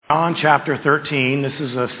John chapter 13. This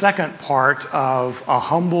is a second part of A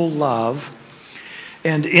Humble Love.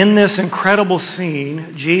 And in this incredible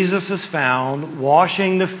scene, Jesus is found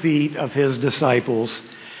washing the feet of his disciples.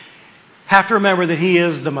 Have to remember that he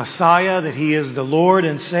is the Messiah, that he is the Lord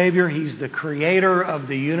and Savior. He's the creator of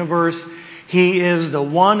the universe. He is the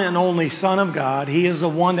one and only Son of God. He is the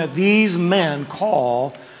one that these men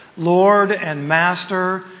call Lord and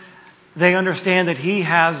Master. They understand that he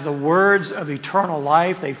has the words of eternal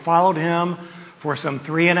life. They followed him for some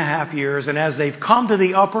 3.5 years. And as they've come to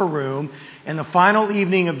the upper room in the final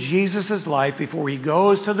evening of Jesus' life before he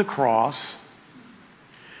goes to the cross,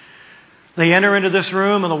 they enter into this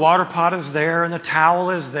room and the water pot is there and the towel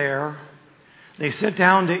is there. They sit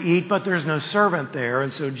down to eat, but there's no servant there.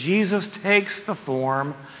 And so Jesus takes the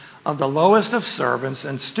form of the lowest of servants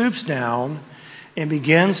and stoops down and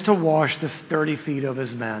begins to wash the 30 feet of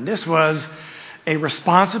his men. This was a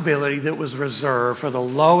responsibility that was reserved for the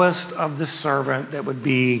lowest of the servant that would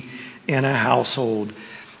be in a household.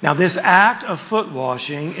 Now, this act of foot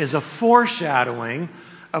washing is a foreshadowing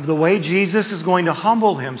of the way Jesus is going to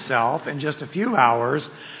humble himself in just a few hours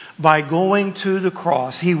by going to the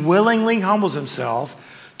cross. He willingly humbles himself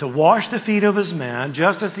to wash the feet of his men,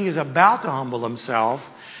 just as he is about to humble himself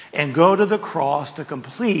and go to the cross to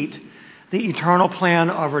complete the eternal plan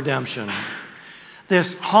of redemption.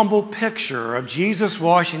 This humble picture of Jesus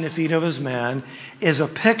washing the feet of his men is a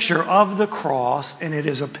picture of the cross, and it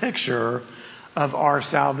is a picture of our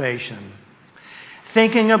salvation.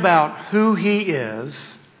 Thinking about who he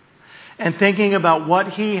is and thinking about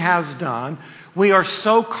what he has done, we are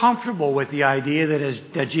so comfortable with the idea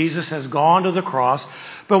that Jesus has gone to the cross.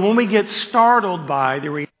 But when we get startled by the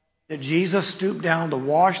reality that Jesus stooped down to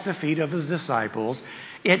wash the feet of his disciples,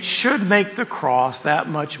 it should make the cross that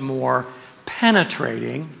much more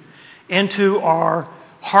penetrating into our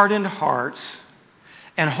hardened hearts,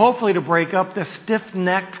 and hopefully to break up the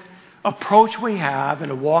stiff-necked approach we have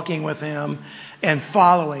into walking with him and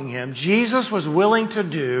following him. Jesus was willing to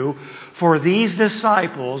do for these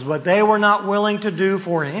disciples what they were not willing to do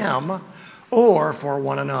for him or for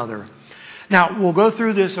one another. Now, we'll go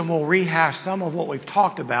through this and we'll rehash some of what we've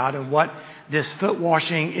talked about and what this foot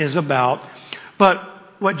washing is about. But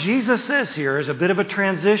what Jesus says here is a bit of a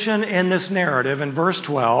transition in this narrative in verse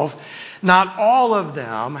 12. Not all of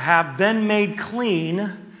them have been made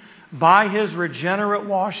clean by his regenerate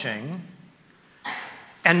washing,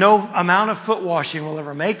 and no amount of foot washing will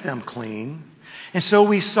ever make them clean. And so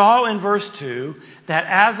we saw in verse 2 that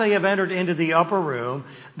as they have entered into the upper room,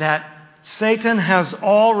 that Satan has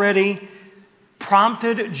already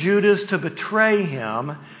prompted Judas to betray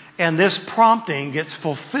him, and this prompting gets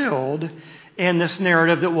fulfilled in this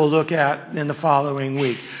narrative that we'll look at in the following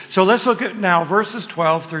week. So let's look at now verses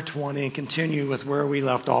 12 through 20 and continue with where we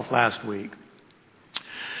left off last week.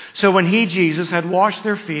 So when he, Jesus, had washed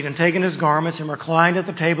their feet and taken his garments and reclined at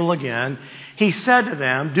the table again, he said to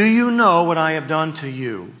them, "Do you know what I have done to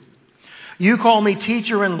you? You call me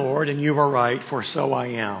teacher and Lord, and you are right, for so I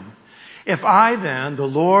am. If I then, the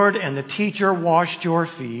Lord and the teacher, washed your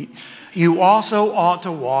feet, you also ought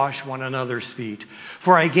to wash one another's feet.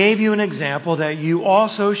 For I gave you an example that you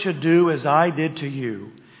also should do as I did to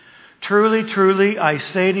you. Truly, truly, I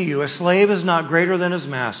say to you, a slave is not greater than his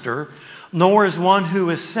master, nor is one who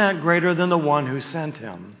is sent greater than the one who sent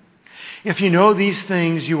him. If you know these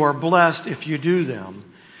things, you are blessed if you do them.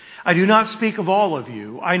 I do not speak of all of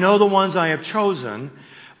you. I know the ones I have chosen,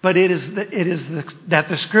 but it is that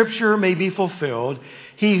the scripture may be fulfilled.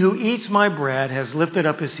 He who eats my bread has lifted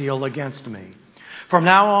up his heel against me. From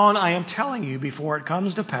now on, I am telling you before it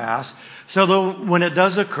comes to pass, so that when it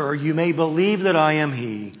does occur, you may believe that I am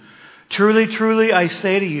he. Truly, truly, I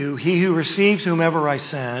say to you, he who receives whomever I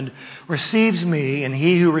send receives me, and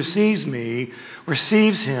he who receives me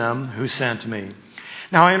receives him who sent me."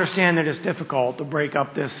 Now, I understand that it's difficult to break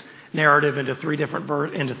up this narrative into three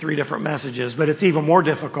different messages, but it's even more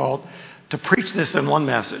difficult to preach this in one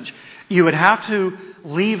message. You would have to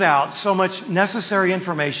leave out so much necessary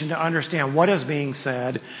information to understand what is being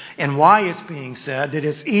said and why it's being said that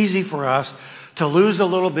it's easy for us to lose a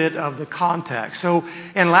little bit of the context. So,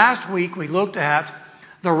 in last week, we looked at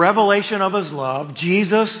the revelation of his love.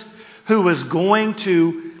 Jesus, who was going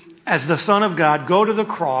to, as the Son of God, go to the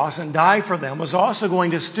cross and die for them, was also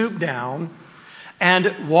going to stoop down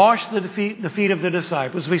and wash the feet of the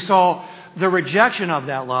disciples. We saw the rejection of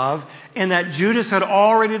that love, and that Judas had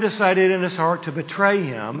already decided in his heart to betray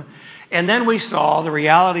him. And then we saw the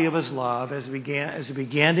reality of his love as he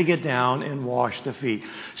began to get down and wash the feet.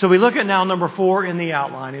 So we look at now number 4 in the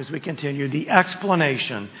outline as we continue, the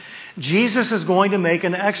explanation. Jesus is going to make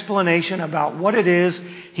an explanation about what it is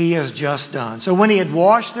he has just done. So when he had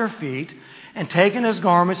washed their feet and taken his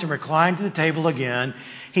garments and reclined to the table again,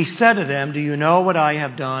 he said to them, "Do you know what I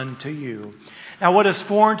have done to you?" Now, what is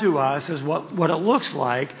foreign to us is what it looks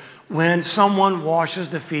like when someone washes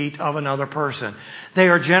the feet of another person. They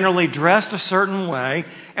are generally dressed a certain way,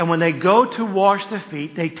 and when they go to wash the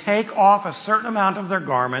feet, they take off a certain amount of their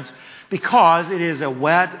garments because it is a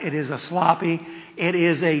wet, it is a sloppy, it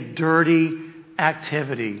is a dirty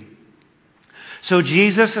activity. So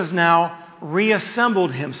Jesus has now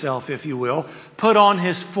reassembled himself, if you will, put on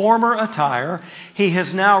his former attire. He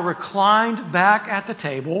has now reclined back at the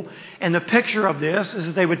table. And the picture of this is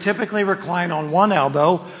that they would typically recline on one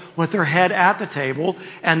elbow with their head at the table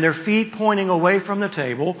and their feet pointing away from the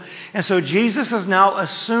table. And so Jesus has now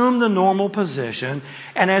assumed the normal position.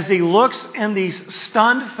 And as he looks in these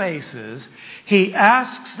stunned faces, he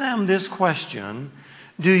asks them this question: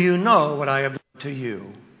 "Do you know what I have done to you?"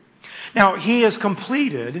 Now, he has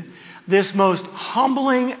completed this most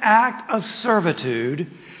humbling act of servitude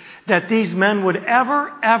that these men would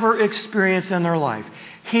ever experience in their life.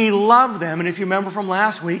 He loved them, and if you remember from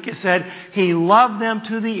last week, it said he loved them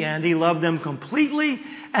to the end. He loved them completely,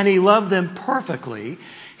 and he loved them perfectly.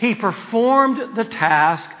 He performed the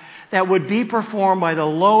task that would be performed by the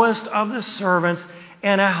lowest of the servants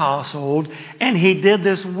in a household, and he did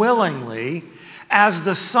this willingly as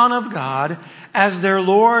the Son of God, as their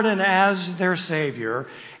Lord and as their Savior.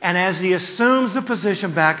 And as he assumes the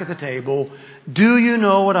position back at the table, "Do you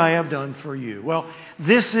know what I have done for you?" Well,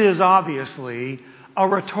 this is obviously a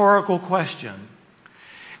rhetorical question.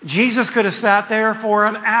 Jesus could have sat there for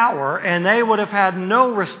an hour and they would have had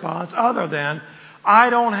no response other than, "I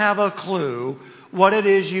don't have a clue what it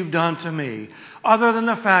is you've done to me. Other than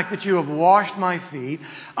the fact that you have washed my feet,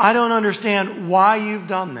 I don't understand why you've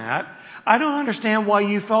done that. I don't understand why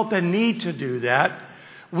you felt the need to do that.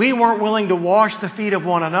 We weren't willing to wash the feet of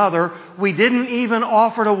one another. We didn't even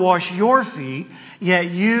offer to wash your feet,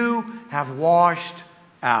 yet you have washed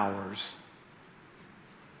ours."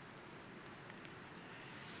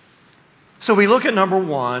 So we look at number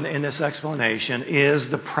one in this explanation is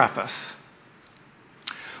the preface.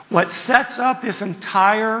 What sets up this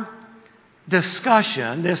entire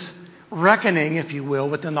discussion, this reckoning, if you will,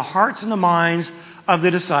 within the hearts and the minds of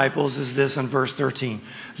the disciples is this in verse 13.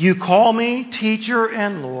 "You call me teacher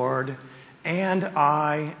and Lord, and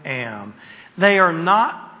I am." They are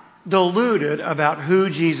not deluded about who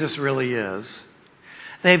Jesus really is.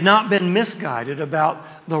 They've not been misguided about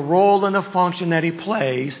the role and the function that he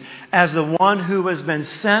plays as the one who has been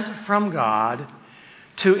sent from God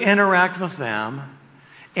to interact with them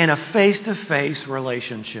in a face-to-face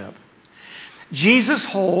relationship. Jesus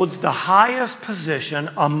holds the highest position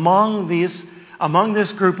among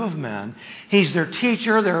this group of men. He's their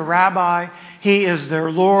teacher, their rabbi. He is their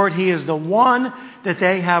Lord. He is the one that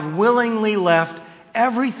they have willingly left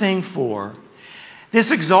everything for. This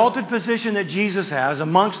exalted position that Jesus has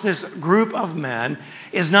amongst this group of men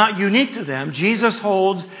is not unique to them. Jesus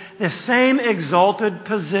holds the same exalted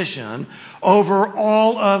position over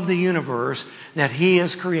all of the universe that he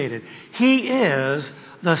has created. He is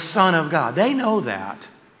the Son of God. They know that.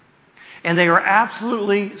 And they are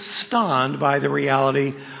absolutely stunned by the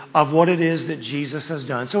reality of what it is that Jesus has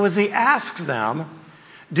done. So as he asks them,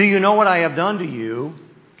 "Do you know what I have done to you?"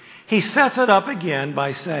 he sets it up again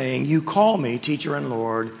by saying, "You call me teacher and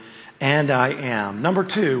Lord, and I am." Number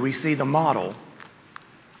two, we see the model.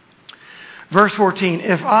 Verse 14,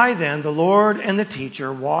 "If I then, the Lord and the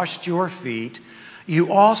teacher, washed your feet,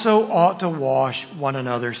 you also ought to wash one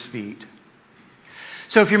another's feet."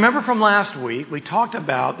 So if you remember from last week, we talked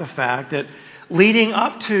about the fact that leading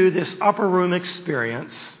up to this upper room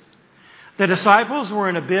experience, the disciples were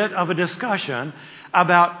in a bit of a discussion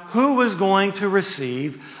about who was going to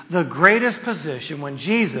receive the greatest position when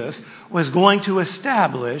Jesus was going to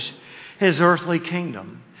establish his earthly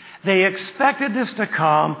kingdom. They expected this to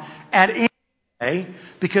come at any day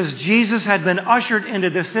because Jesus had been ushered into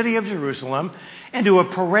the city of Jerusalem into a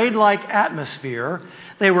parade-like atmosphere.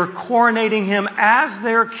 They were coronating him as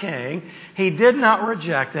their king. He did not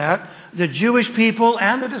reject that. The Jewish people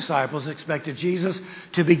and the disciples expected Jesus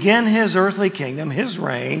to begin his earthly kingdom, his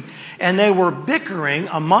reign, and they were bickering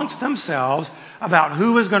amongst themselves about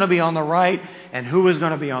who was going to be on the right and who was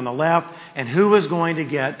going to be on the left and who was going to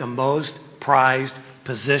get the most prized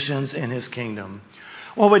positions in his kingdom.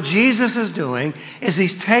 Well, what Jesus is doing is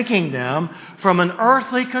he's taking them from an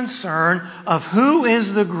earthly concern of who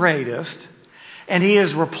is the greatest, and he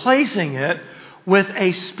is replacing it with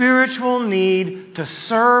a spiritual need to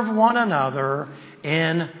serve one another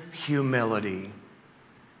in humility.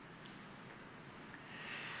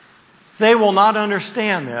 They will not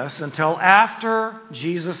understand this until after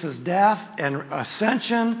Jesus' death and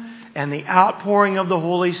ascension and the outpouring of the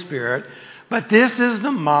Holy Spirit. But this is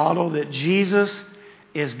the model that Jesus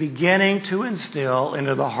is beginning to instill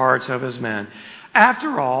into the hearts of his men.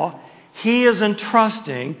 After all, he is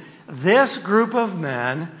entrusting this group of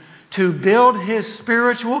men to build his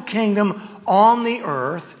spiritual kingdom on the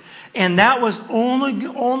earth, and that was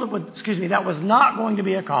that was not going to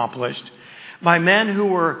be accomplished by men who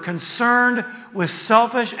were concerned with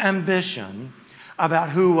selfish ambition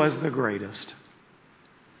about who was the greatest.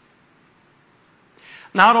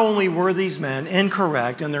 Not only were these men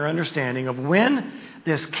incorrect in their understanding of when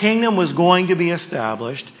this kingdom was going to be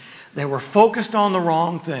established, they were focused on the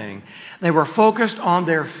wrong thing. They were focused on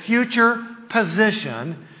their future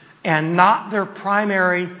position and not their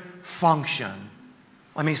primary function.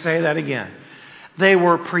 Let me say that again. They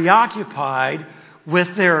were preoccupied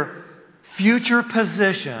with their future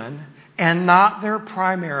position and not their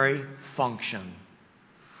primary function.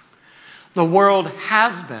 The world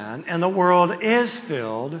has been and the world is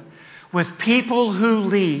filled with people who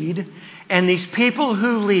lead, and these people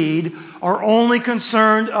who lead are only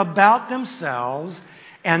concerned about themselves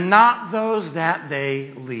and not those that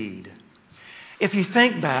they lead. If you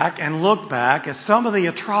think back and look back at some of the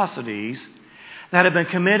atrocities that have been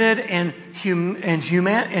committed in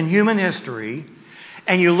human history,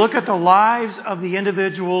 and you look at the lives of the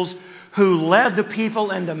individuals who led the people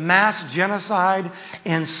into mass genocide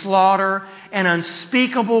and slaughter and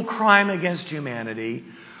unspeakable crime against humanity,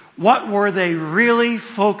 what were they really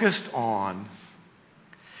focused on?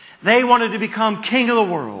 They wanted to become king of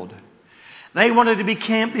the world. They wanted to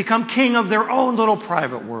become king of their own little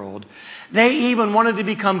private world. They even wanted to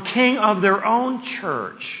become king of their own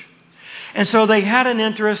church. And so they had an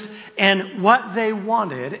interest in what they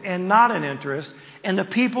wanted and not an interest in the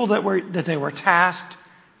people that they were tasked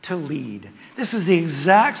to lead. This is the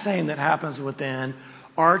exact same that happens within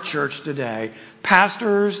our church today.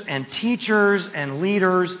 Pastors and teachers and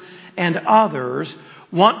leaders and others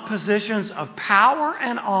want positions of power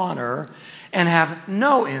and honor and have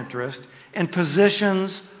no interest in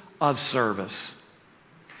positions of service.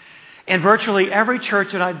 In virtually every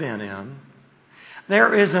church that I've been in,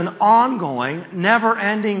 there is an ongoing,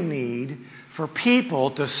 never-ending need for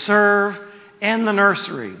people to serve in the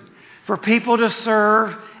nursery, for people to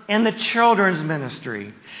serve in the children's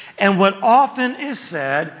ministry. And what often is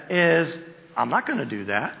said is, I'm not going to do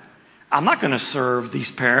that. I'm not going to serve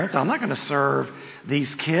these parents. I'm not going to serve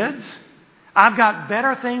these kids. I've got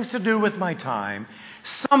better things to do with my time.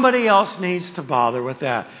 Somebody else needs to bother with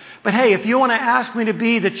that. But hey, if you want to ask me to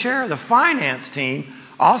be the chair of the finance team,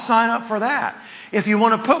 I'll sign up for that. If you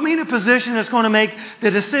want to put me in a position that's going to make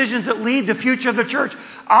the decisions that lead the future of the church,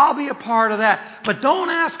 I'll be a part of that. But don't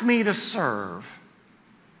ask me to serve.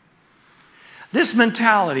 This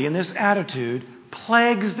mentality and this attitude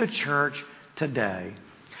plagues the church today.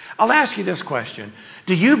 I'll ask you this question.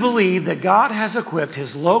 Do you believe that God has equipped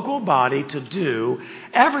His local body to do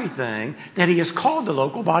everything that He has called the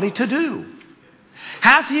local body to do?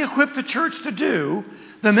 Has He equipped the church to do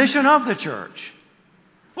the mission of the church?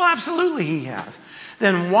 Well, absolutely He has.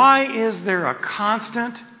 Then why is there a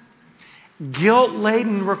constant,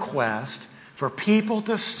 guilt-laden request for people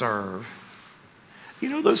to serve? You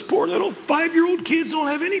know, those poor little 5-year-old kids don't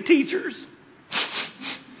have any teachers.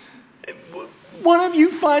 One of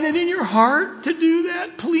you find it in your heart to do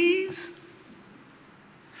that, please?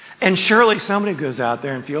 And surely somebody goes out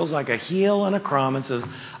there and feels like a heel and a crumb and says,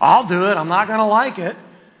 I'll do it. I'm not going to like it.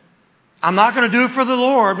 I'm not going to do it for the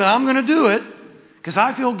Lord, but I'm going to do it because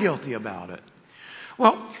I feel guilty about it.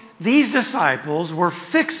 Well, these disciples were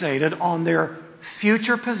fixated on their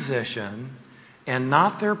future position and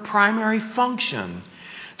not their primary function.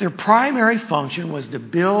 Their primary function was to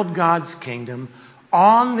build God's kingdom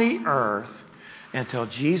on the earth until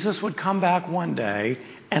Jesus would come back one day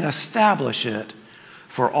and establish it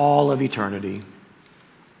for all of eternity.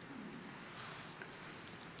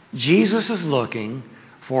 Jesus is looking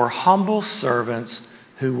for humble servants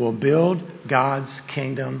who will build God's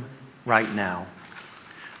kingdom right now.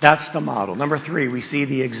 That's the model. Number 3, we see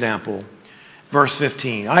the example. Verse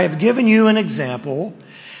 15, I have given you an example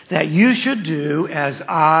that you should do as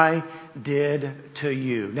I did to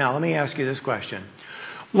you. Now, let me ask you this question.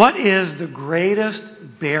 What is the greatest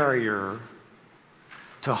barrier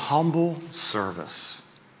to humble service?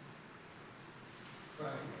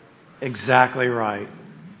 Right. Exactly right.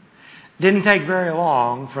 Didn't take very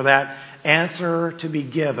long for that answer to be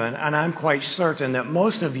given, and I'm quite certain that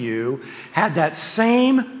most of you had that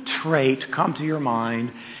same trait come to your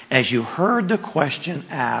mind as you heard the question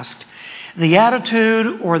asked. The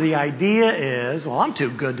attitude or the idea is, well, I'm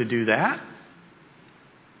too good to do that.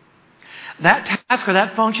 That task or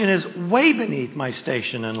that function is way beneath my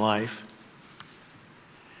station in life.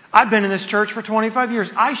 I've been in this church for 25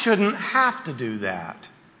 years. I shouldn't have to do that.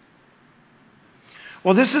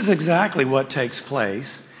 Well, this is exactly what takes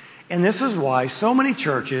place, and this is why so many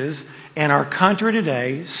churches in our country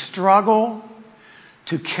today struggle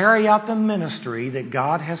to carry out the ministry that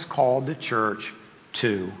God has called the church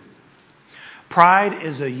to. Pride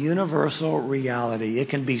is a universal reality. It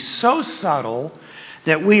can be so subtle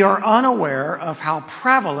that we are unaware of how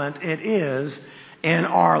prevalent it is in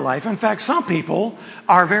our life. In fact, some people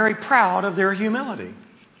are very proud of their humility.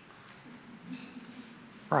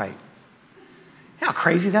 Right. How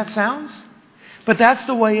crazy that sounds? But that's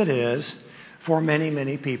the way it is for many,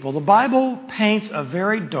 many people. The Bible paints a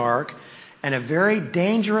very dark and a very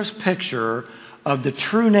dangerous picture of the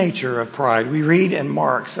true nature of pride. We read in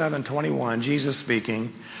Mark 7:21, Jesus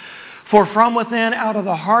speaking, "For from within, out of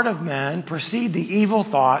the heart of man, proceed the evil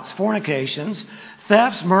thoughts, fornications,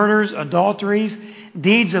 thefts, murders, adulteries,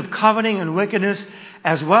 deeds of coveting and wickedness,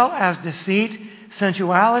 as well as deceit,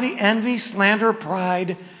 sensuality, envy, slander,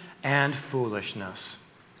 pride, and foolishness."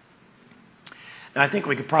 And I think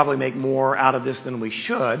we could probably make more out of this than we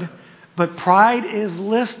should, but pride is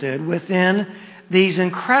listed within these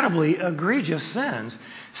incredibly egregious sins.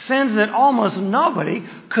 Sins that almost nobody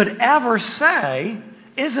could ever say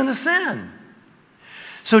isn't a sin.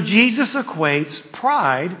 So Jesus equates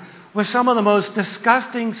pride with some of the most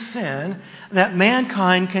disgusting sin that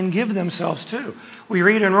mankind can give themselves to. We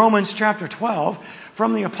read in Romans chapter 12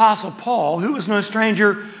 from the Apostle Paul, who was no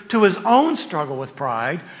stranger to his own struggle with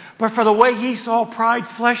pride, but for the way he saw pride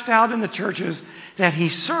fleshed out in the churches that he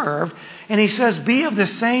served. And he says, "Be of the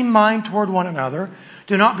same mind toward one another.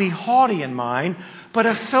 Do not be haughty in mind, but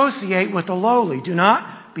associate with the lowly. Do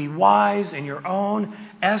not be wise in your own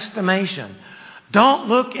estimation." Don't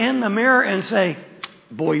look in the mirror and say,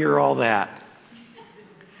 "Boy, you're all that."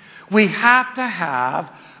 We have to have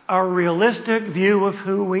a realistic view of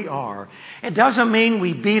who we are. It doesn't mean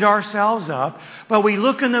we beat ourselves up, but we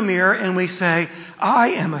look in the mirror and we say, "I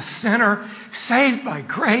am a sinner saved by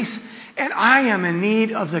grace, and I am in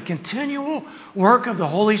need of the continual work of the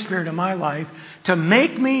Holy Spirit in my life to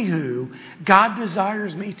make me who God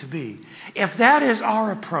desires me to be." If that is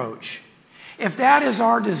our approach, if that is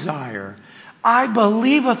our desire, I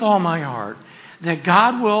believe with all my heart that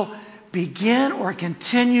God will begin or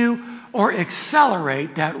continue or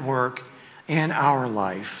accelerate that work in our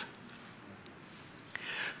life.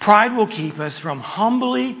 Pride will keep us from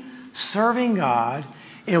humbly serving God.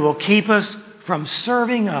 It will keep us from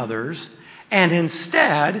serving others. And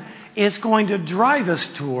instead, it's going to drive us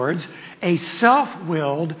towards a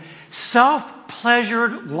self-willed,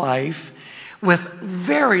 self-pleasured life with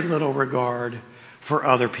very little regard for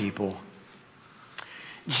other people.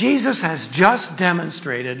 Jesus has just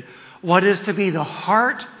demonstrated what is to be the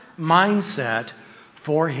heart mindset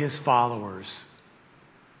for his followers.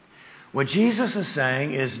 What Jesus is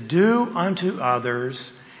saying is, "Do unto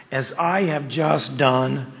others as I have just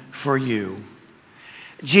done for you."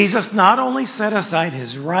 Jesus not only set aside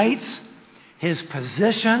his rights, his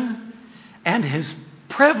position, and his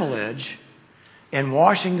privilege in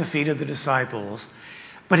washing the feet of the disciples,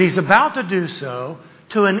 but he's about to do so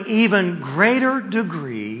to an even greater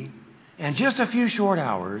degree in just a few short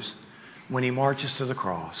hours when he marches to the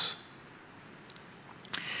cross.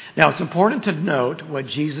 Now, it's important to note what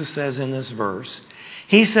Jesus says in this verse.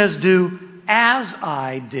 He says, "Do as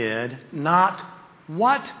I did, not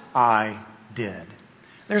what I did."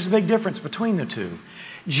 There's a big difference between the two.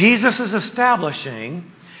 Jesus is establishing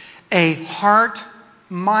a heart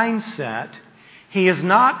mindset. He is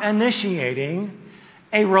not initiating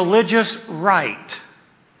a religious rite.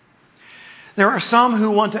 There are some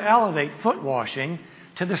who want to elevate foot washing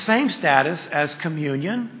to the same status as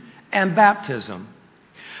communion and baptism.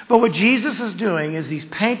 But what Jesus is doing is he's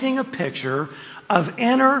painting a picture of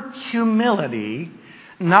inner humility,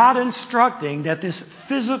 not instructing that this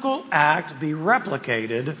physical act be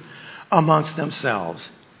replicated amongst themselves.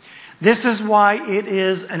 This is why it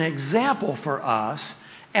is an example for us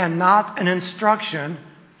and not an instruction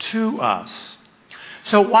to us.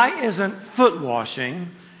 So why isn't foot washing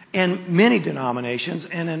in many denominations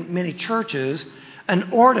and in many churches an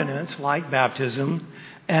ordinance like baptism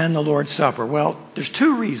and the Lord's Supper? Well, there's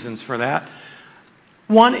two reasons for that.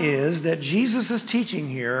 One is that Jesus' teaching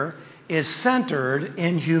here is centered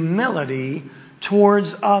in humility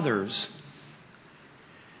towards others.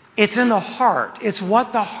 It's in the heart. It's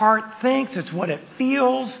what the heart thinks. It's what it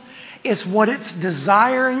feels. It's what it's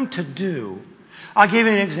desiring to do. I'll give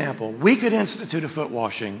you an example. We could institute a foot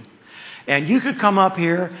washing. And you could come up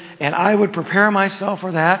here and I would prepare myself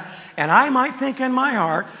for that. And I might think in my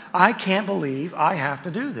heart, I can't believe I have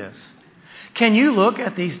to do this. Can you look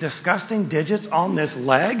at these disgusting digits on this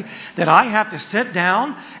leg that I have to sit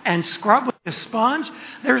down and scrub with a sponge?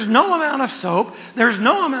 There's no amount of soap. There's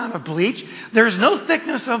no amount of bleach. There's no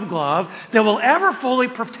thickness of glove that will ever fully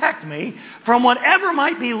protect me from whatever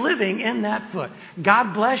might be living in that foot.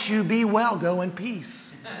 God bless you. Be well. Go in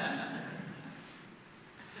peace.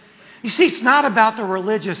 You see, it's not about the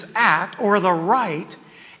religious act or the rite.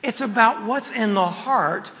 It's about what's in the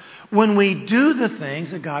heart when we do the things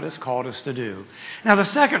that God has called us to do. Now, the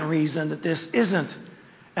second reason that this isn't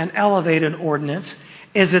an elevated ordinance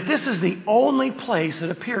is that this is the only place it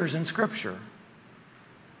appears in Scripture.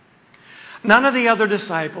 None of the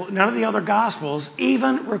other Gospels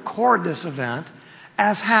even record this event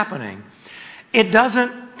as happening. It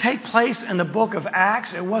doesn't take place in the book of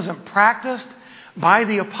Acts. It wasn't practiced by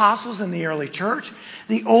the apostles in the early church.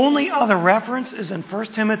 The only other reference is in 1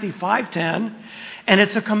 Timothy 5:10, and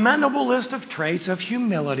it's a commendable list of traits of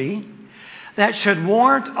humility that should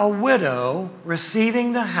warrant a widow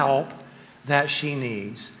receiving the help that she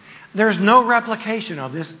needs. There's no replication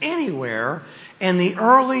of this anywhere in the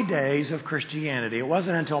early days of Christianity. It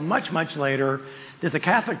wasn't until much, much later that the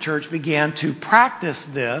Catholic Church began to practice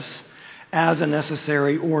this as a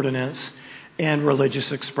necessary ordinance and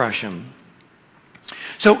religious expression.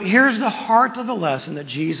 So here's the heart of the lesson that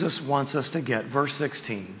Jesus wants us to get. Verse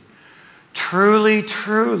 16. Truly,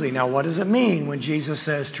 truly. Now, what does it mean when Jesus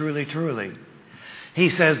says truly, truly? He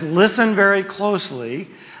says, listen very closely.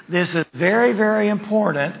 This is very, very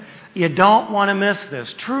important. You don't want to miss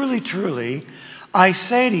this. Truly, truly, I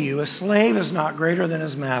say to you, a slave is not greater than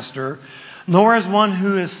his master, nor is one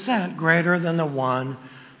who is sent greater than the one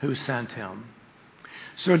who sent him.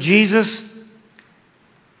 So Jesus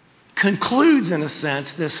concludes, in a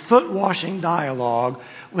sense, this foot-washing dialogue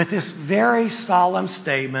with this very solemn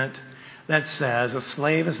statement that says, a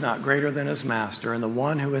slave is not greater than his master, and the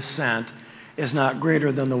one who is sent is not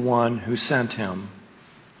greater than the one who sent him.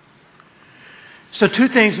 So 2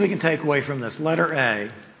 things we can take away from this. Letter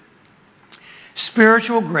A.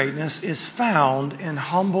 Spiritual greatness is found in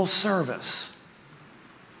humble service.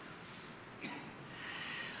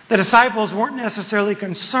 The disciples weren't necessarily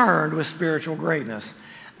concerned with spiritual greatness.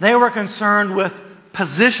 They were concerned with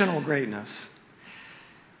positional greatness.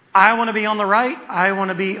 I want to be on the right. I want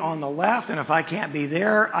to be on the left. And if I can't be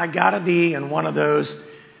there, I got to be in one of those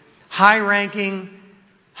high-ranking,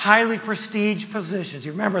 highly prestige positions.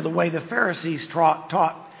 You remember the way the Pharisees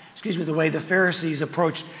the way the Pharisees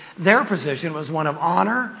approached their position was one of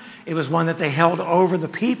honor. It was one that they held over the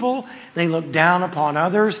people. They looked down upon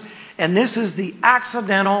others. And this is the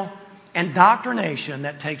accidental indoctrination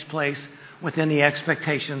that takes place within the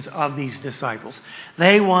expectations of these disciples.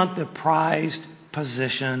 They want the prized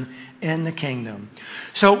position in the kingdom.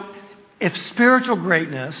 So if spiritual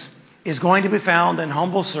greatness is going to be found in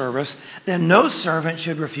humble service, then no servant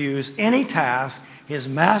should refuse any task his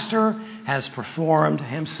master has performed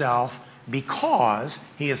himself because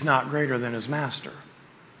he is not greater than his master.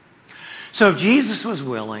 So if Jesus was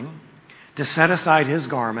willing to set aside his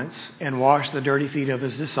garments and wash the dirty feet of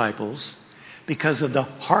his disciples because of the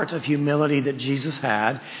heart of humility that Jesus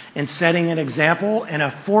had in setting an example and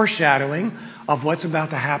a foreshadowing of what's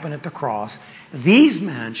about to happen at the cross, these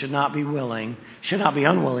men should not be unwilling,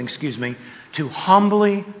 to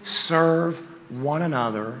humbly serve one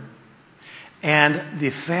another and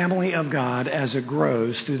the family of God as it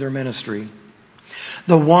grows through their ministry.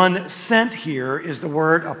 The one sent here is the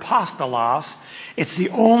word apostolos. It's the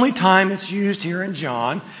only time it's used here in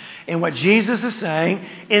John. And what Jesus is saying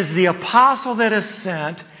is the apostle that is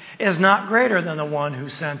sent is not greater than the one who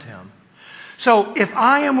sent him. So if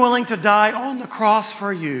I am willing to die on the cross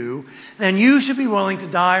for you, then you should be willing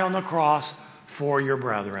to die on the cross for your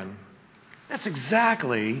brethren. That's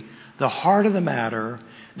exactly the heart of the matter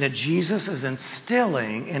that Jesus is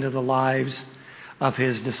instilling into the lives of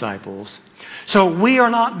his disciples. So we are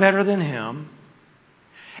not better than him.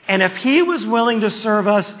 And if he was willing to serve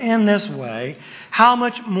us in this way, how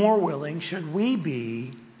much more willing should we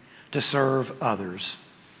be to serve others?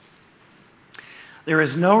 There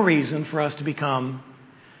is no reason for us to become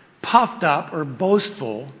puffed up or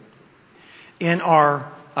boastful in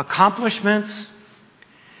our accomplishments,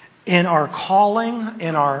 in our calling,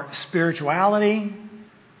 in our spirituality.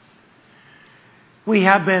 We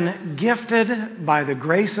have been gifted by the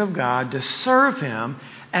grace of God to serve him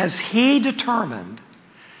as he determined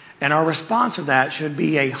And our response to that should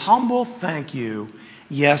be a humble thank you.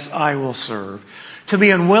 Yes, I will serve. To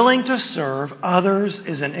be unwilling to serve others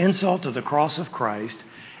is an insult to the cross of Christ,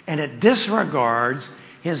 and it disregards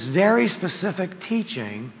his very specific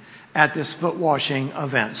teaching at this foot washing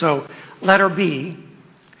event. So, letter B,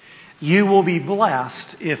 you will be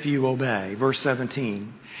blessed if you obey. Verse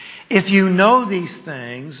 17. If you know these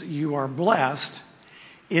things, you are blessed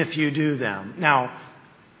if you do them. Now,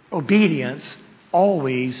 obedience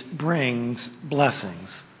always brings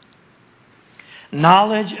blessings.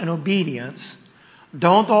 Knowledge and obedience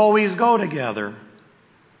don't always go together,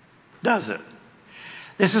 does it?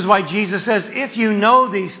 This is why Jesus says, if you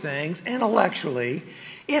know these things intellectually,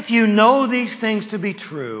 if you know these things to be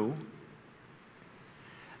true,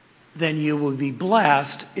 then you will be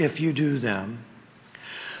blessed if you do them.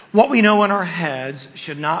 What we know in our heads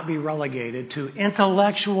should not be relegated to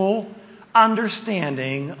intellectual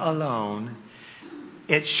understanding alone.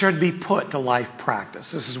 It should be put to life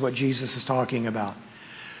practice. This is what Jesus is talking about.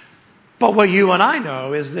 But what you and I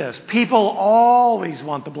know is this. People always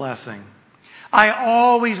want the blessing. I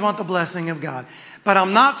always want the blessing of God. But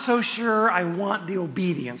I'm not so sure I want the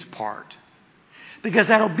obedience part. Because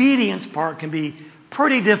that obedience part can be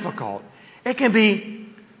pretty difficult. It can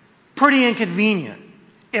be pretty inconvenient.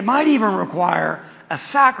 It might even require a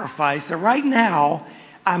sacrifice that right now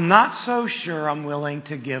I'm not so sure I'm willing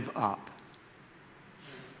to give up.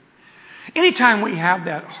 Anytime we have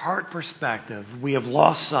that heart perspective, we have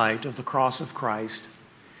lost sight of the cross of Christ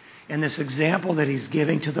and this example that he's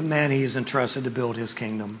giving to the man he is entrusted to build his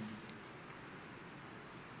kingdom.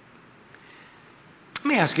 Let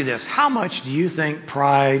me ask you this. How much do you think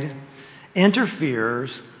pride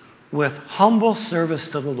interferes with humble service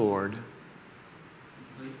to the Lord?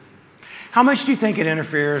 How much do you think it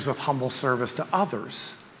interferes with humble service to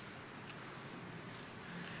others?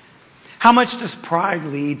 How much does pride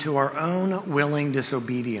lead to our own willing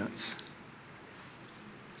disobedience?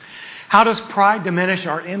 How does pride diminish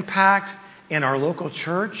our impact in our local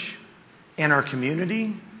church, in our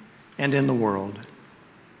community, and in the world?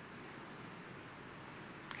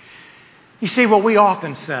 You see, what we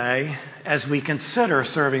often say as we consider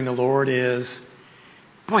serving the Lord is,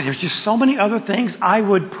 boy, there's just so many other things I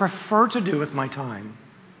would prefer to do with my time.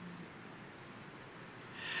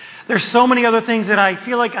 There's so many other things that I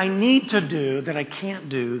feel like I need to do that I can't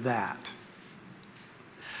do that.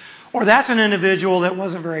 Or that's an individual that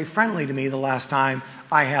wasn't very friendly to me the last time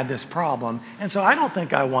I had this problem. And so I don't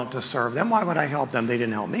think I want to serve them. Why would I help them? They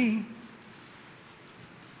didn't help me.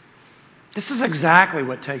 This is exactly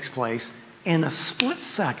what takes place in a split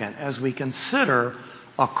second as we consider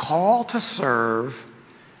a call to serve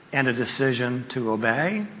and a decision to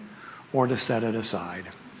obey or to set it aside.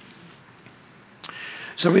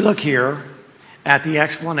 So we look here at the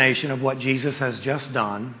explanation of what Jesus has just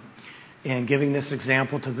done in giving this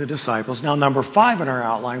example to the disciples. Now, number 5 in our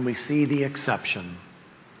outline, we see the exception.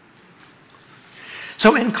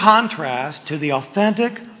 So in contrast to the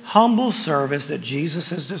authentic, humble service that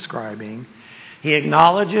Jesus is describing, he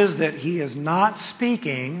acknowledges that he is not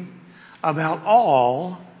speaking about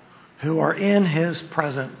all who are in his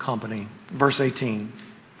present company. Verse 18.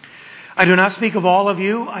 I do not speak of all of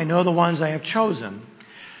you. I know the ones I have chosen.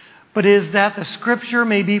 But is that the scripture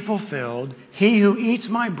may be fulfilled, he who eats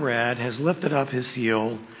my bread has lifted up his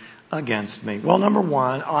heel against me. Well, number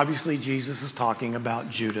 1, obviously Jesus is talking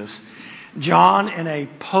about Judas. John, in a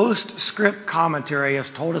postscript commentary, has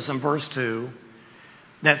told us in verse 2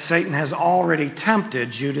 that Satan has already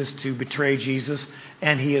tempted Judas to betray Jesus,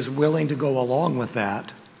 and he is willing to go along with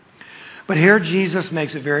that. But here Jesus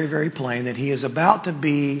makes it very, very plain that he is about to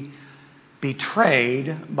be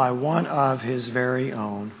betrayed by one of his very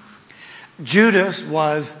own. Judas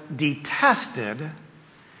was detested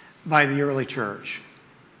by the early church.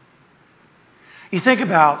 You think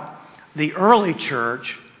about the early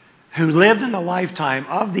church who lived in the lifetime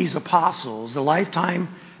of these apostles, the lifetime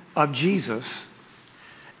of Jesus,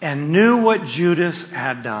 and knew what Judas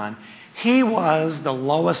had done. He was the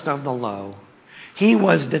lowest of the low. He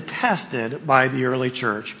was detested by the early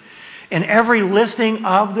church. In every listing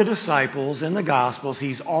of the disciples in the Gospels,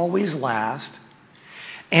 he's always last.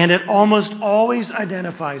 And it almost always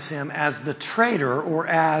identifies him as the traitor or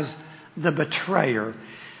as the betrayer.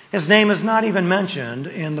 His name is not even mentioned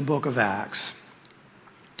in the book of Acts.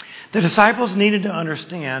 The disciples needed to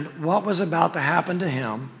understand what was about to happen to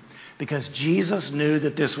him because Jesus knew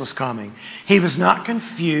that this was coming. He was not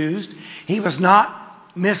confused. He was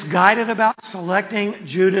not misguided about selecting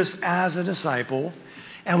Judas as a disciple.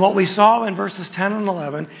 And what we saw in verses 10 and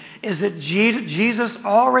 11 is that Jesus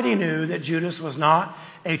already knew that Judas was not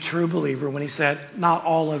a true believer when he said, not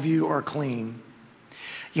all of you are clean.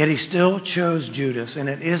 Yet he still chose Judas. And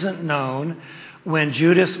it isn't known when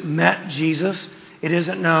Judas met Jesus. It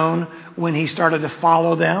isn't known when he started to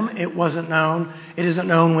follow them. It wasn't known. It isn't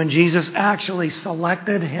known when Jesus actually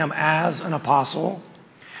selected him as an apostle.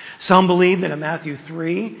 Some believe that in Matthew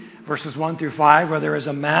 3, verses 1 through 5, where there is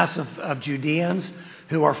a mass of Judeans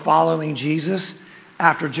who are following Jesus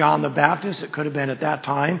after John the Baptist. It could have been at that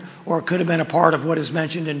time, or it could have been a part of what is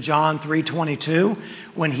mentioned in John 3:22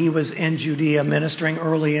 when he was in Judea ministering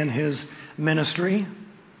early in his ministry.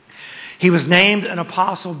 He was named an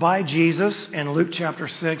apostle by Jesus in Luke chapter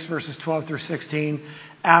 6, verses 12 through 16,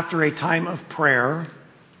 after a time of prayer.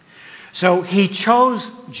 So he chose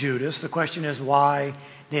Judas. The question is, why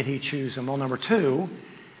did he choose him? Well, number two,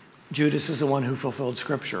 Judas is the one who fulfilled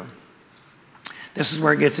Scripture. This is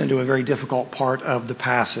where it gets into a very difficult part of the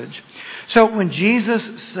passage. So when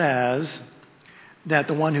Jesus says that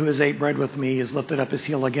the one who has ate bread with me has lifted up his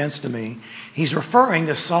heel against me, he's referring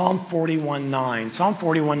to Psalm 41:9. Psalm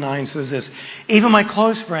 41:9 says this: "Even my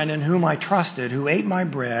close friend in whom I trusted, who ate my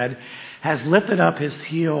bread, has lifted up his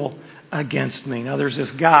heel against me." Now there's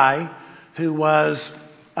this guy who was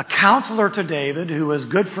a counselor to David, who was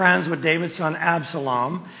good friends with David's son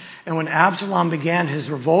Absalom. And when Absalom began his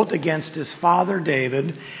revolt against his father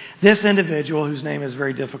David, this individual, whose name is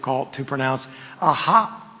very difficult to pronounce,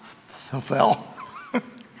 Ahithophel.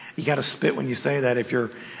 You got to spit when you say that if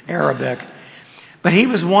you're Arabic. But he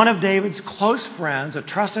was one of David's close friends, a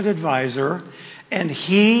trusted advisor, and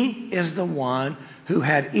he is the one who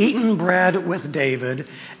had eaten bread with David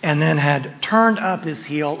and then had turned up his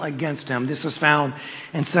heel against him. This is found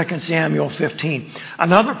in 2 Samuel 15.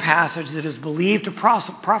 Another passage that is believed to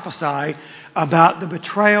prophesy about the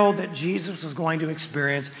betrayal that Jesus is going to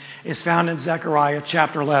experience is found in Zechariah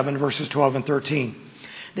chapter 11, verses 12 and 13.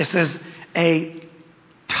 This is a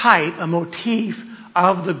type, a motif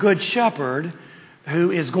of the Good Shepherd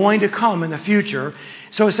who is going to come in the future.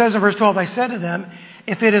 So it says in verse 12, "I said to them,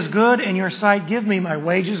 if it is good in your sight, give me my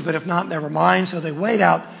wages, but if not, never mind." So they weighed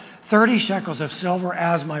out 30 shekels of silver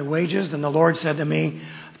as my wages. Then the Lord said to me,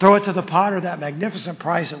 "Throw it to the potter, that magnificent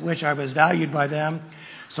price at which I was valued by them."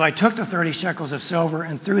 So I took the 30 shekels of silver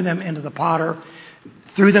and threw them to the potter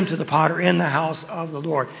in the house of the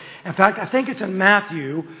Lord. In fact, I think it's in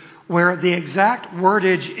Matthew where the exact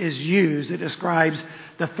wordage is used. It describes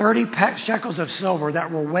the 30 shekels of silver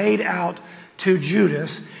that were weighed out to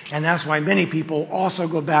Judas. And that's why many people also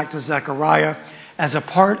go back to Zechariah as a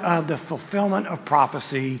part of the fulfillment of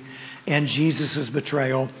prophecy and Jesus'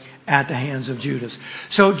 betrayal at the hands of Judas.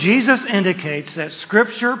 So Jesus indicates that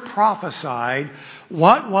Scripture prophesied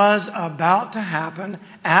what was about to happen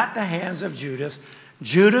at the hands of Judas.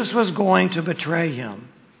 Judas was going to betray him.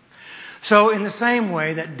 So in the same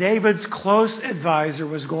way that David's close advisor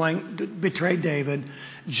was going to betray David,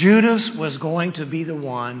 Judas was going to be the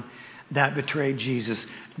one that betrayed Jesus.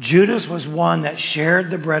 Judas was one that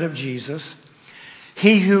shared the bread of Jesus.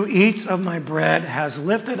 "He who eats of my bread has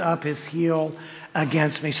lifted up his heel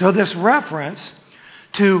against me." So this reference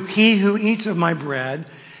to "he who eats of my bread,"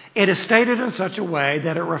 it is stated in such a way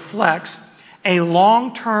that it reflects a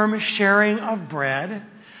long-term sharing of bread,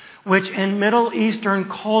 which in Middle Eastern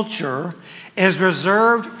culture is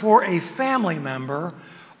reserved for a family member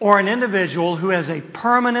or an individual who has a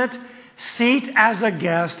permanent seat as a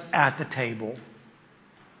guest at the table.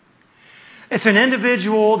 It's an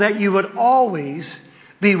individual that you would always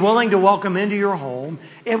be willing to welcome into your home.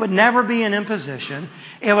 It would never be an imposition.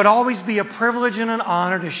 It would always be a privilege and an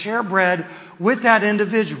honor to share bread with that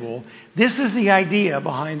individual. This is the idea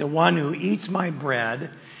behind the one who eats my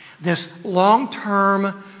bread, this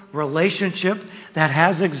long-term relationship that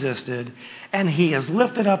has existed, and he has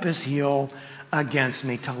lifted up his heel against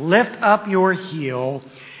me. To lift up your heel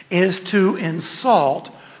is to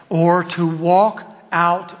insult or to walk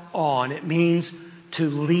out on. It means to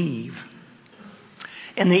leave.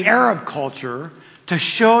 In the Arab culture, to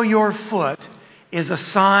show your foot is a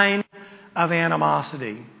sign of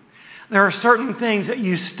animosity. There are certain things that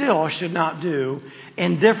you still should not do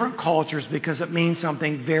in different cultures because it means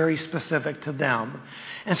something very specific to them.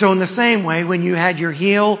 And so in the same way, when you had your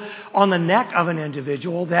heel on the neck of an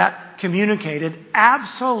individual, that communicated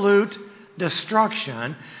absolute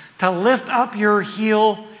destruction. To lift up your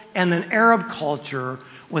heel in an Arab culture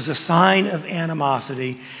was a sign of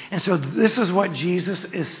animosity. And so this is what Jesus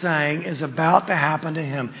is saying is about to happen to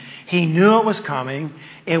him. He knew it was coming.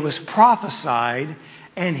 It was prophesied.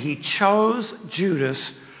 And he chose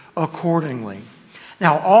Judas accordingly.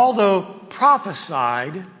 Now, although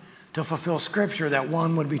prophesied to fulfill Scripture that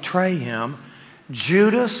one would betray him,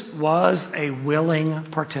 Judas was a willing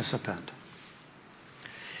participant.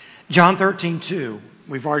 John 13:2,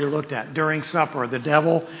 we've already looked at. During supper, the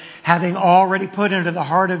devil, having already put into the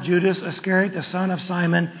heart of Judas Iscariot, the son of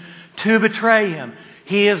Simon, to betray him.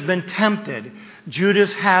 He has been tempted.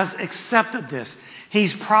 Judas has accepted this.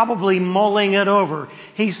 He's probably mulling it over.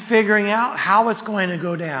 He's figuring out how it's going to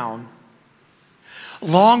go down.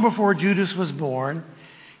 Long before Judas was born,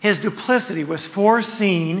 his duplicity was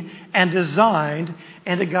foreseen and designed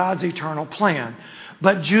into God's eternal plan.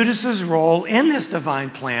 But Judas's role in this divine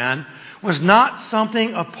plan was not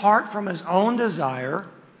something apart from his own desire.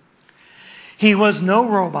 He was no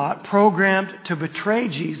robot programmed to betray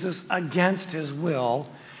Jesus against his will.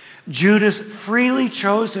 Judas freely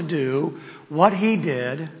chose to do what he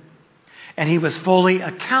did, and he was fully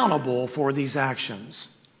accountable for these actions.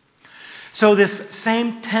 So this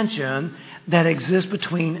same tension that exists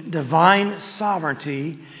between divine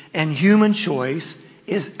sovereignty and human choice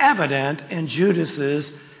is evident in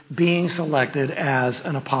Judas's being selected as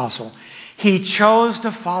an apostle. He chose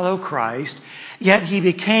to follow Christ, yet he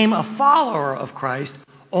became a follower of Christ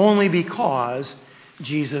only because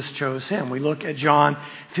Jesus chose him. We look at John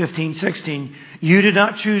 15:16. You did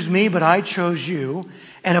not choose me, but I chose you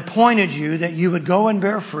and appointed you that you would go and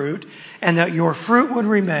bear fruit and that your fruit would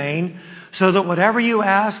remain, so that whatever you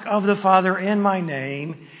ask of the Father in my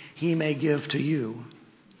name, he may give to you.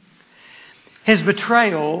 His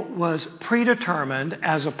betrayal was predetermined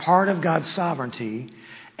as a part of God's sovereignty,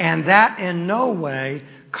 and that in no way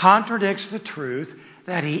contradicts the truth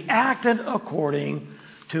that he acted according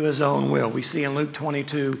to his own will. We see in Luke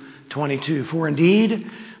 22:22, for indeed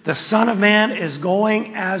the Son of Man is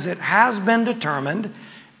going as it has been determined.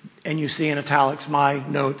 And you see in italics my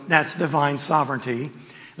note, that's divine sovereignty.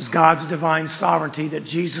 It was God's divine sovereignty that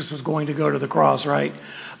Jesus was going to go to the cross, right?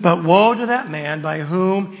 But woe to that man by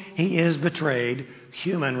whom he is betrayed,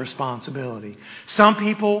 human responsibility. Some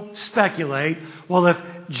people speculate, well, if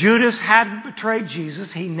Judas hadn't betrayed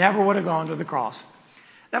Jesus, he never would have gone to the cross.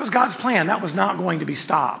 That was God's plan. That was not going to be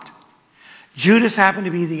stopped. Judas happened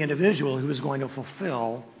to be the individual who was going to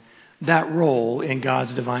fulfill that role in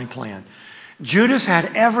God's divine plan. Judas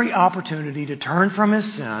had every opportunity to turn from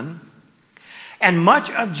his sin, and much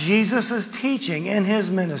of Jesus' teaching in his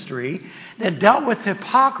ministry that dealt with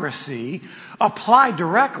hypocrisy applied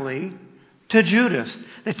directly to Judas.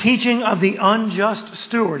 The teaching of the unjust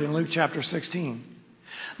steward in Luke chapter 16.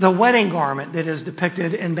 The wedding garment that is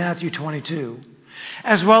depicted in Matthew 22.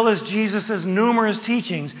 As well as Jesus' numerous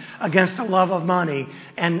teachings against the love of money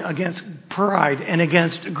and against pride and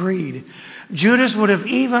against greed. Judas would have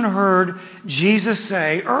even heard Jesus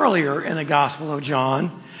say earlier in the Gospel of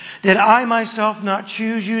John, did I myself not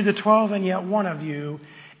choose you, the 12, and yet one of you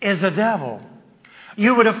is a devil?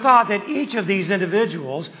 You would have thought that each of these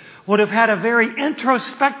individuals would have had a very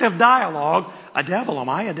introspective dialogue. A devil? Am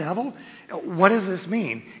I a devil? What does this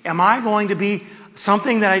mean? Am I going to be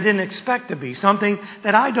something that I didn't expect to be? Something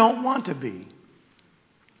that I don't want to be?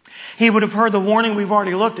 He would have heard the warning we've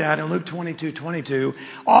already looked at in Luke 22:22,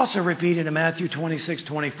 also repeated in Matthew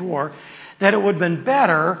 26:24, that it would have been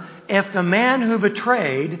better if the man who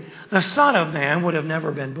betrayed the Son of Man would have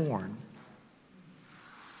never been born.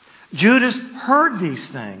 Judas heard these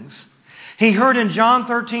things. He heard in John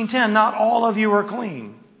 13:10, not all of you are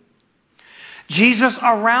clean. Judas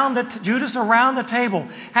around the table,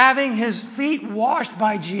 having his feet washed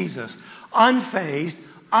by Jesus, unfazed,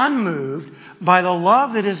 unmoved by the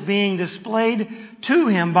love that is being displayed to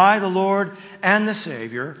him by the Lord and the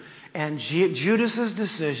Savior. And Judas's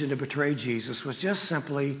decision to betray Jesus was just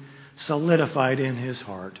simply solidified in his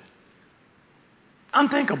heart.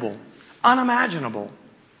 Unthinkable, unimaginable.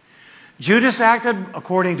 Judas acted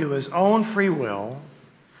according to his own free will,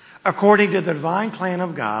 according to the divine plan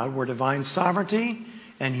of God, where divine sovereignty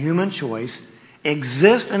and human choice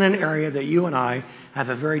exist in an area that you and I have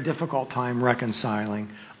a very difficult time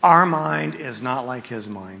reconciling. Our mind is not like his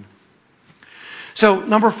mind. So,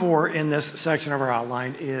 number 4 in this section of our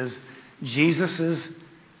outline is Jesus'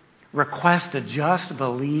 request to just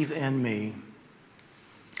believe in me.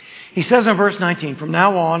 He says in verse 19, from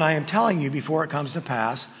now on I am telling you before it comes to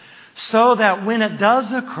pass, so that when it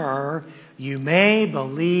does occur, you may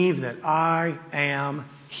believe that I am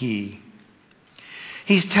He.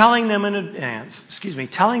 He's telling them in advance,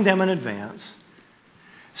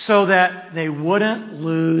 so that they wouldn't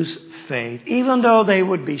lose faith. Even though they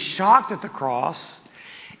would be shocked at the cross,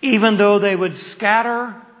 even though they would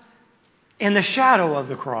scatter in the shadow of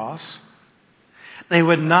the cross, they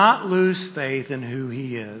would not lose faith in who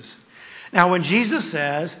He is. Now, when Jesus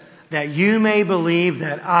says that you may believe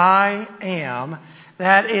that I am,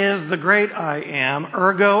 that is the great I am,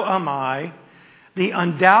 ergo am I, the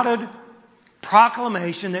undoubted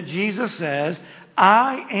proclamation that Jesus says,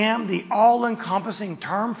 I am the all-encompassing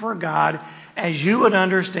term for God as you would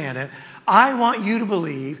understand it. I want you to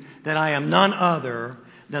believe that I am none other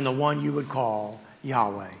than the one you would call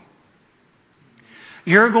Yahweh.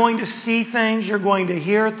 You're going to see things, you're going to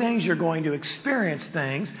hear things, you're going to experience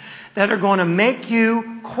things that are going to make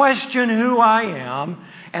you question who I am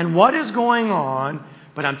and what is going on.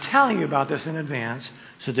 But I'm telling you about this in advance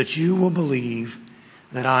so that you will believe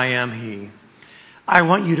that I am He. I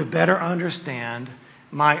want you to better understand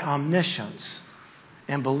my omniscience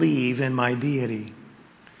and believe in my deity.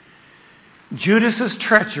 Judas's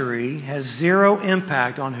treachery has zero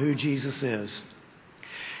impact on who Jesus is.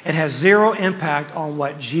 It has zero impact on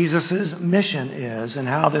what Jesus' mission is and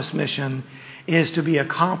how this mission is to be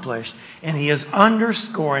accomplished. And he is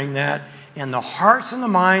underscoring that in the hearts and the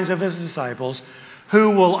minds of his disciples,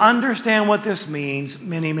 who will understand what this means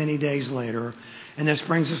many, many days later. And this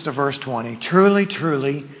brings us to verse 20. Truly,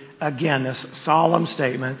 truly, again, this solemn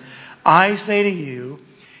statement, I say to you,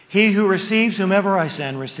 he who receives whomever I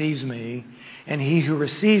send receives me, and he who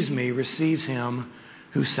receives me receives him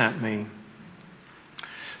who sent me.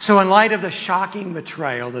 So in light of the shocking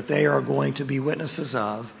betrayal that they are going to be witnesses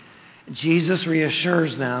of, Jesus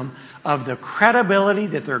reassures them of the credibility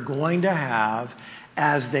that they're going to have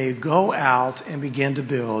as they go out and begin to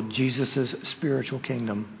build Jesus' spiritual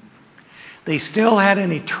kingdom. They still had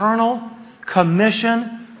an eternal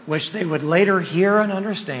commission, which they would later hear and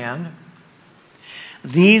understand.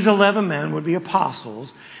 These 11 men would be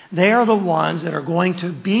apostles. They are the ones that are going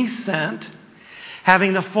to be sent,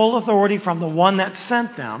 having the full authority from the one that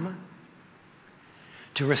sent them.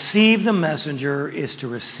 To receive the messenger is to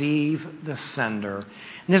receive the sender.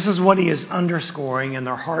 And this is what he is underscoring in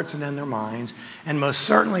their hearts and in their minds. And most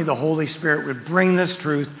certainly the Holy Spirit would bring this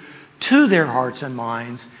truth to their hearts and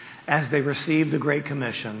minds as they receive the Great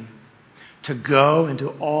Commission to go into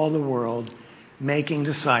all the world, making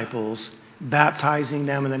disciples, baptizing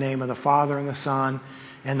them in the name of the Father and the Son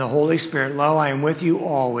and the Holy Spirit. Lo, I am with you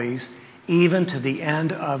always, even to the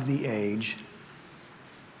end of the age.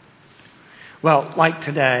 Well, like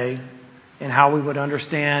today, in how we would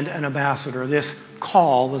understand an ambassador, this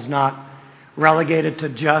call was not relegated to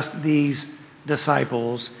just these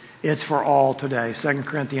disciples. It's for all today. 2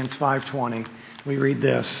 Corinthians 5:20, we read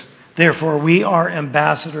this. Therefore, we are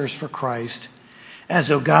ambassadors for Christ, as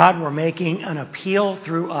though God were making an appeal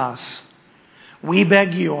through us. We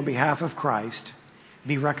beg you on behalf of Christ,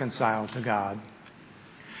 be reconciled to God.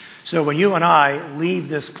 So when you and I leave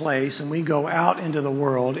this place and we go out into the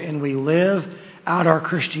world and we live out our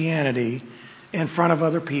Christianity in front of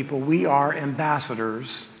other people, we are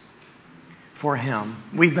ambassadors for Him.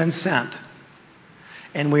 We've been sent,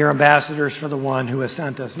 and we are ambassadors for the one who has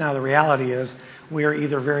sent us. Now, the reality is we are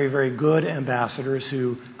either very, very good ambassadors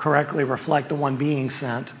who correctly reflect the one being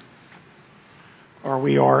sent, or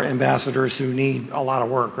we are ambassadors who need a lot of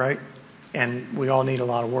work, right? And we all need a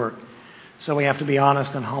lot of work. So we have to be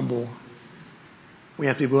honest and humble. We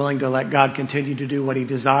have to be willing to let God continue to do what He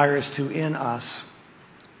desires to in us.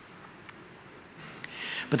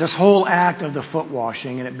 But this whole act of the foot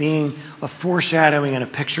washing and it being a foreshadowing and a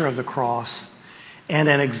picture of the cross and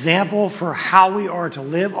an example for how we are to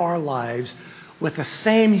live our lives with the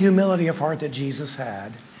same humility of heart that Jesus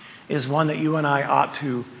had is one that you and I ought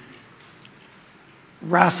to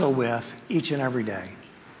wrestle with each and every day.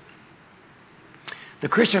 The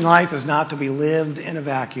Christian life is not to be lived in a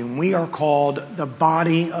vacuum. We are called the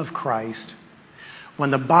body of Christ. When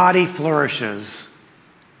the body flourishes,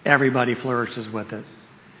 everybody flourishes with it.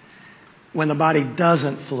 When the body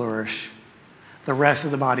doesn't flourish, the rest of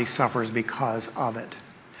the body suffers because of it.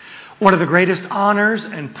 One of the greatest honors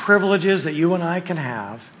and privileges that you and I can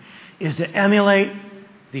have is to emulate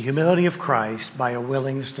the humility of Christ by a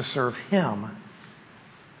willingness to serve Him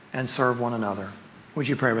and serve one another. Would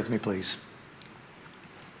you pray with me, please?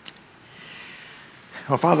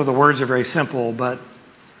 Well, Father, the words are very simple, but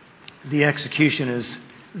the execution is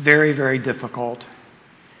very, very difficult.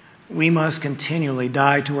 We must continually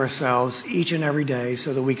die to ourselves each and every day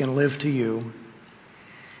so that we can live to You.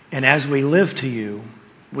 And as we live to You,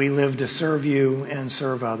 we live to serve You and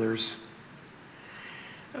serve others.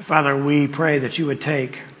 Father, we pray that You would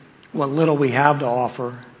take what little we have to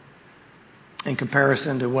offer in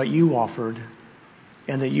comparison to what You offered,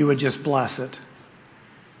 and that You would just bless it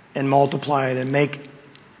and multiply it and make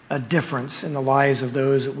a difference in the lives of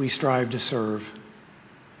those that we strive to serve.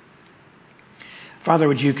 Father,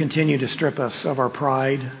 would You continue to strip us of our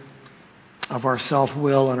pride, of our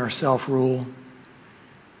self-will and our self-rule?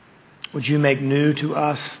 Would You make new to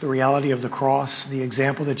us the reality of the cross, the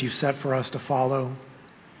example that You set for us to follow?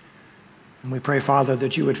 And we pray, Father,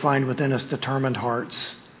 that You would find within us determined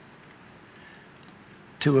hearts,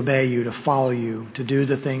 to obey you, to follow you, to do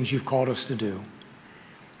the things you've called us to do.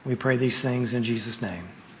 We pray these things in Jesus' name.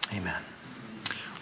 Amen.